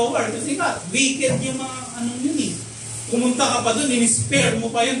sa Zoar. Kasi nga, wicked yung mga anong yun eh. Pumunta ka pa doon, in-spare mo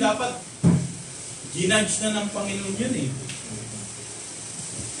pa yun. Dapat, ginudge na ng Panginoon yun eh.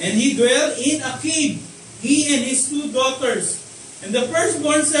 And he dwelled in a cave, he and his 2 daughters. And the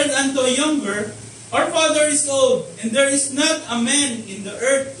firstborn said unto a younger, Our father is old, and there is not a man in the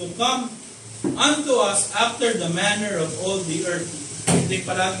earth to come unto us after the manner of all the earth. Hindi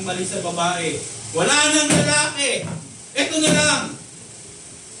palaging mali sa babae. Wala nang lalaki. Ito na lang.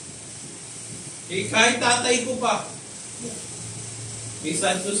 Eh, kahit tatay ko pa. May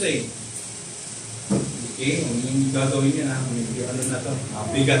sad to say. Okay, yung gagawin niya na. Ano na to?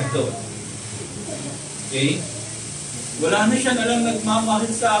 Bigat to. Okay? Wala na siya nalang nagmamahal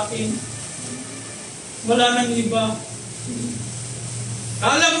sa akin. Wala nang iba.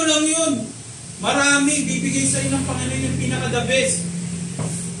 Kala mo lang yun. Marami, bibigay sa inyo ng Panginoon yung pinaka-the best.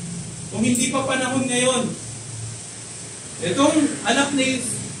 Kung hindi pa panahon ngayon. Itong anak ni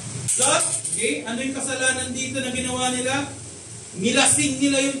Lot, okay, ano yung kasalanan dito na ginawa nila? Nilasing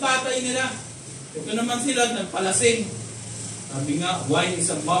nila yung tatay nila. Ito naman sila, nagpalasing. Sabi nga, wine is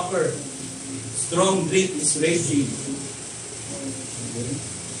a mocker. Strong drink is raging. Okay.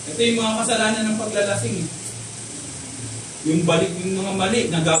 Ito yung mga kasalanan ng paglalasing. Yung balik, yung mga mali,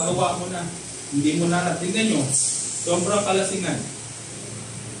 nagagawa mo na. Hindi mo na. Tingnan nyo, sobrang kalasingan.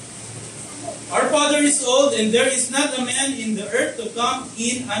 Our father is old, and there is not a man in the earth to come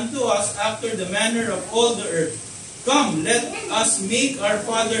in unto us after the manner of all the earth. Come, let us make our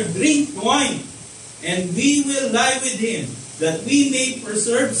father drink wine, and we will lie with him, that we may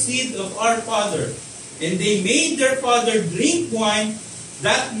preserve seed of our father. And they made their father drink wine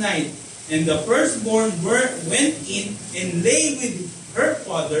that night. And the firstborn went in and lay with her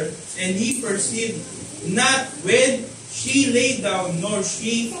father, and he perceived not when she lay down, nor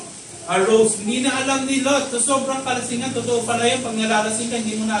she arose. Hindi na alam ni Lot. So, sobrang kalasingan. Totoo pala yun. Pag nalalasing ka,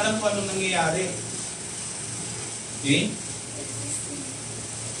 hindi mo na alam kung anong nangyayari. Okay?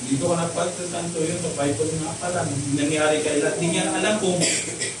 Dito ko napagtatanto yun. Sa Bible nga pala. Nangyayari kay Lot. Hindi niya alam kung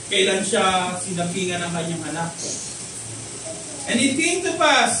kailan siya sinapingan ng kanyang anak. And it came to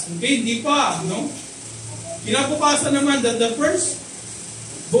pass. Okay, hindi pa. No? Kinabukasan naman that the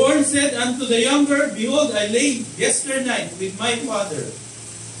firstborn said unto the younger, behold, I lay yesternight with my father.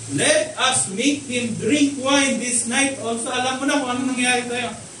 Let us make him drink wine this night also. Alam mo na kung ano nangyari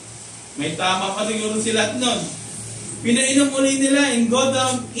tayo. May tama pa siguro sila nun. Pinainom uli nila and go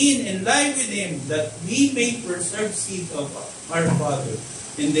down in and lie with him, that we may preserve seed of our father.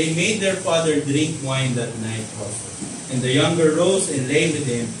 And they made their father drink wine that night also. And the younger rose and lay with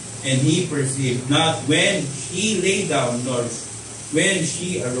him, and he perceived not when she lay down, nor when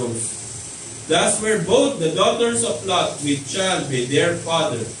she arose. Thus were both the daughters of Lot with child with their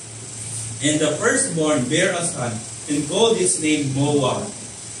father. And the firstborn bare a son, and called his name Moab.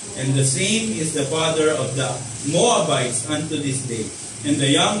 And the same is the father of the Moabites unto this day. And the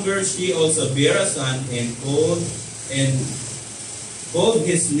younger she also bare a son, and called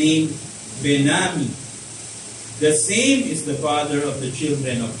his name Benami. The same is the father of the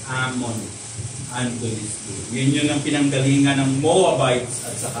children of Ammon unto this day. Yun yung ang pinanggalingan ng Moabites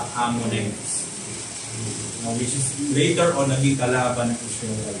at saka Ammonites. Which is later on naging kalaban ng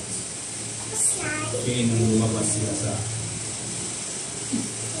Israelites. Okay, nung lumabas sila sa...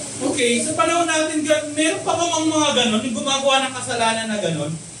 Okay, sa panahon natin, meron pa bang mga ganon? Yung gumagawa ng kasalanan na ganon?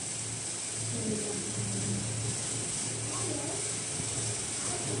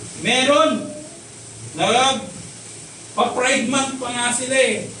 Meron! Pa-Pride Month pa nga sila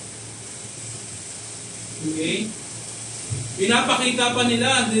eh. Okay? Pinapakita pa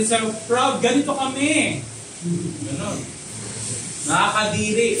nila, they're proud, ganito kami. Ganon.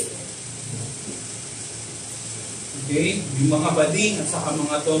 Nakakadiri. Okay? Yung mga bading at saka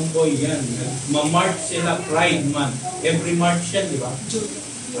mga tomboy, yan. Ma-march sila Pride Month. Every March yan, di ba?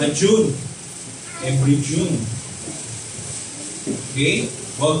 June. Every June. Okay?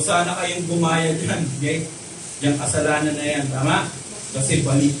 Huwag sana kayong gumaya dyan. Okay? Yung kasalanan na yan. Tama? Kasi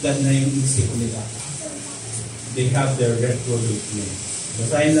baliktad na yung isip nila. They have their retrograde.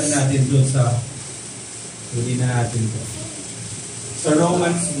 Basahin lang natin doon sa huli na natin to. Sa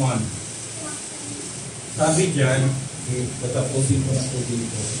Romans 1. Sabi dyan, okay, tatapusin ko na po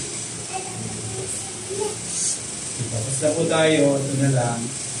dito. Tapos na po tayo, ito na lang.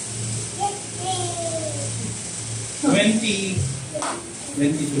 22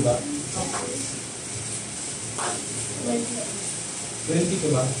 ba?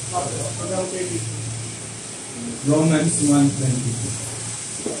 22 ba? Romans 1:22.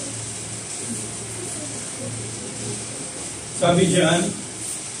 Sabi dyan,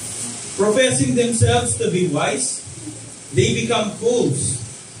 professing themselves to be wise, they become fools,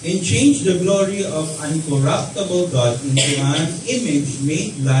 and change the glory of uncorruptible God into an image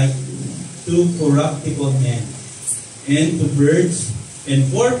made like to corruptible men, and to birds, and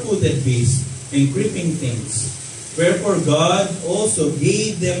four-footed beasts, and creeping things. Wherefore God also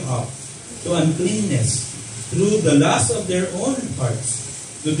gave them up to uncleanness through the lust of their own hearts,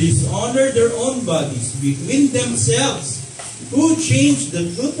 to dishonor their own bodies between themselves, who changed the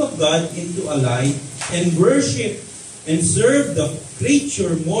truth of God into a lie, and worship and serve the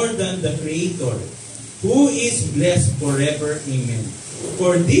creature more than the Creator, who is blessed forever. Amen.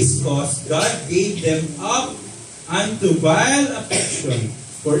 For this cause God gave them up unto vile affection,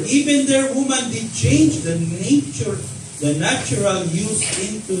 for even their woman did change the natural use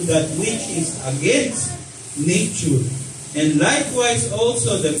into that which is against nature, And likewise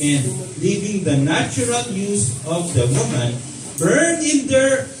also the men, leaving the natural use of the woman, burn in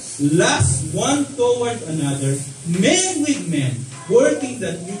their lust one toward another, men with men, working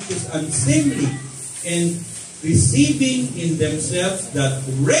that which is unseemly, and receiving in themselves that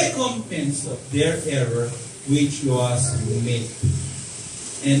recompense of their error which was made.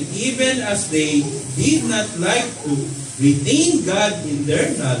 And even as they did not like to retain God in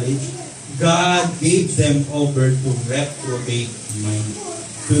their knowledge, God gave them over to reprobate mind,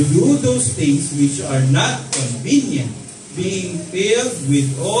 to do those things which are not convenient, being filled with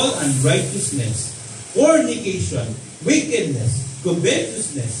all unrighteousness, fornication, wickedness,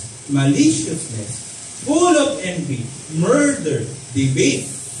 covetousness, maliciousness, full of envy, murder, debate,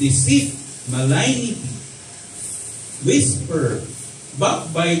 deceit, malignity, whisperer,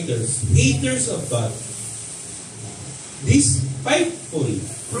 backbiters, haters of God, despiteful,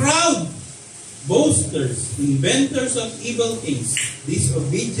 proud, boasters, inventors of evil things,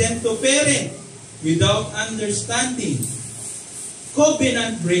 disobedient to parents, without understanding,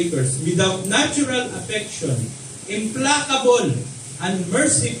 covenant breakers, without natural affection, implacable,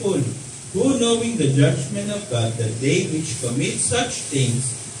 unmerciful, who knowing the judgment of God, that they which commit such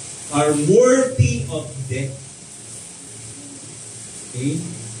things are worthy of death. Okay?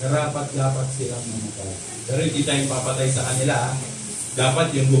 Karapat-dapat silang mamatay. Pero hindi tayong papatay sa kanila.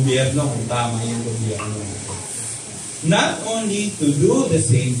 Dapat yung gobyerno, kung tama yung gobyerno. Not only to do the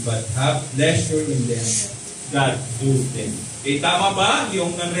same, but have pleasure in them that do them. Okay, tama ba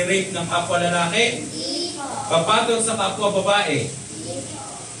yung nangre-rape ng kapwa lalaki? Papatol sa kapwa babae?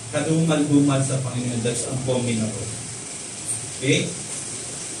 Kadumal-dumal sa Panginoon. That's abominable. Okay?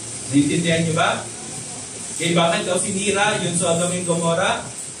 Naintindihan niyo ba? Okay, bakit daw sinira yung Sodom and Gomorrah?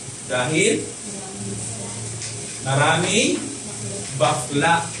 Dahil maraming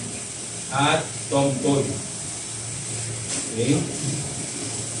bakla at tomboy. Okay?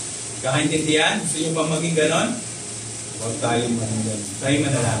 Kakaintindihan? Gusto nyo ba maging ganon? Huwag tayong maging ganon. Tayo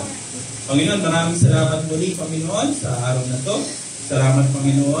manalangin. Panginoon, maraming salamat muli, Panginoon, sa araw na to. Salamat,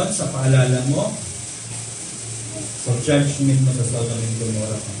 Panginoon, sa paalala mo sa judgment mo sa Sodom and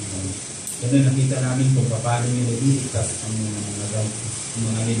Gomorrah, Panginoon. Ganun nakita namin kung paano nyo nililigtas ang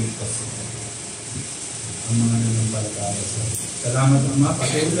mga niligtas ito. Ang mga nanampalataya sa ito. Salamat, Ama,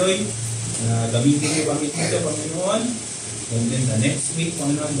 patuloy na gamitin niyo kami dito, Panginoon. And then the next week,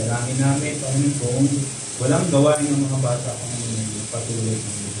 Panginoon, dalangin namin, Panginoon, kung walang gawain ng mga bata, Panginoon, patuloy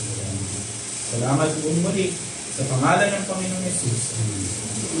ng salamat po muli sa pangalan ng Panginoong Yesus.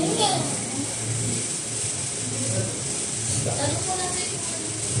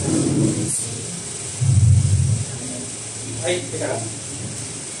 Ay, teka.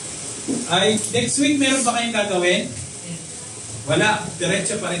 Ay, next week meron ba kayong gagawin? Wala,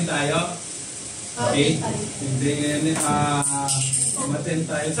 diretso pa rin tayo. Okay? Hindi, umaten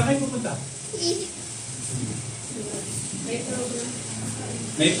tayo. Saan kayo pupunta?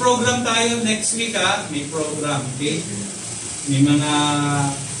 May program tayo next week, ha? May program, okay? May mga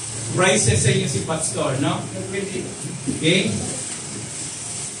prizes sa inyo si Pastor, no? Okay?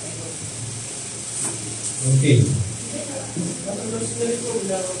 Okay.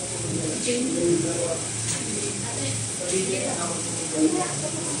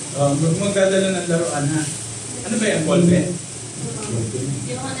 Magdadala ng laruan, ha? Ano ba yan? Ballpen?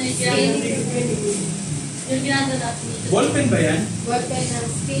 Ballpen ba yan? Ballpen ng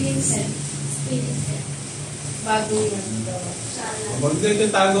spinning set. Spinning set. Bago yan. Huwag dito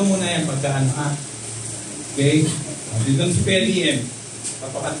tago muna yan pagkaan, ha? Okay? Dito si PLEM.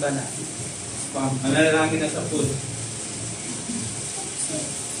 Papakanta na. Manalangin na sa food.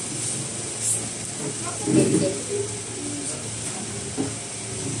 Thank you.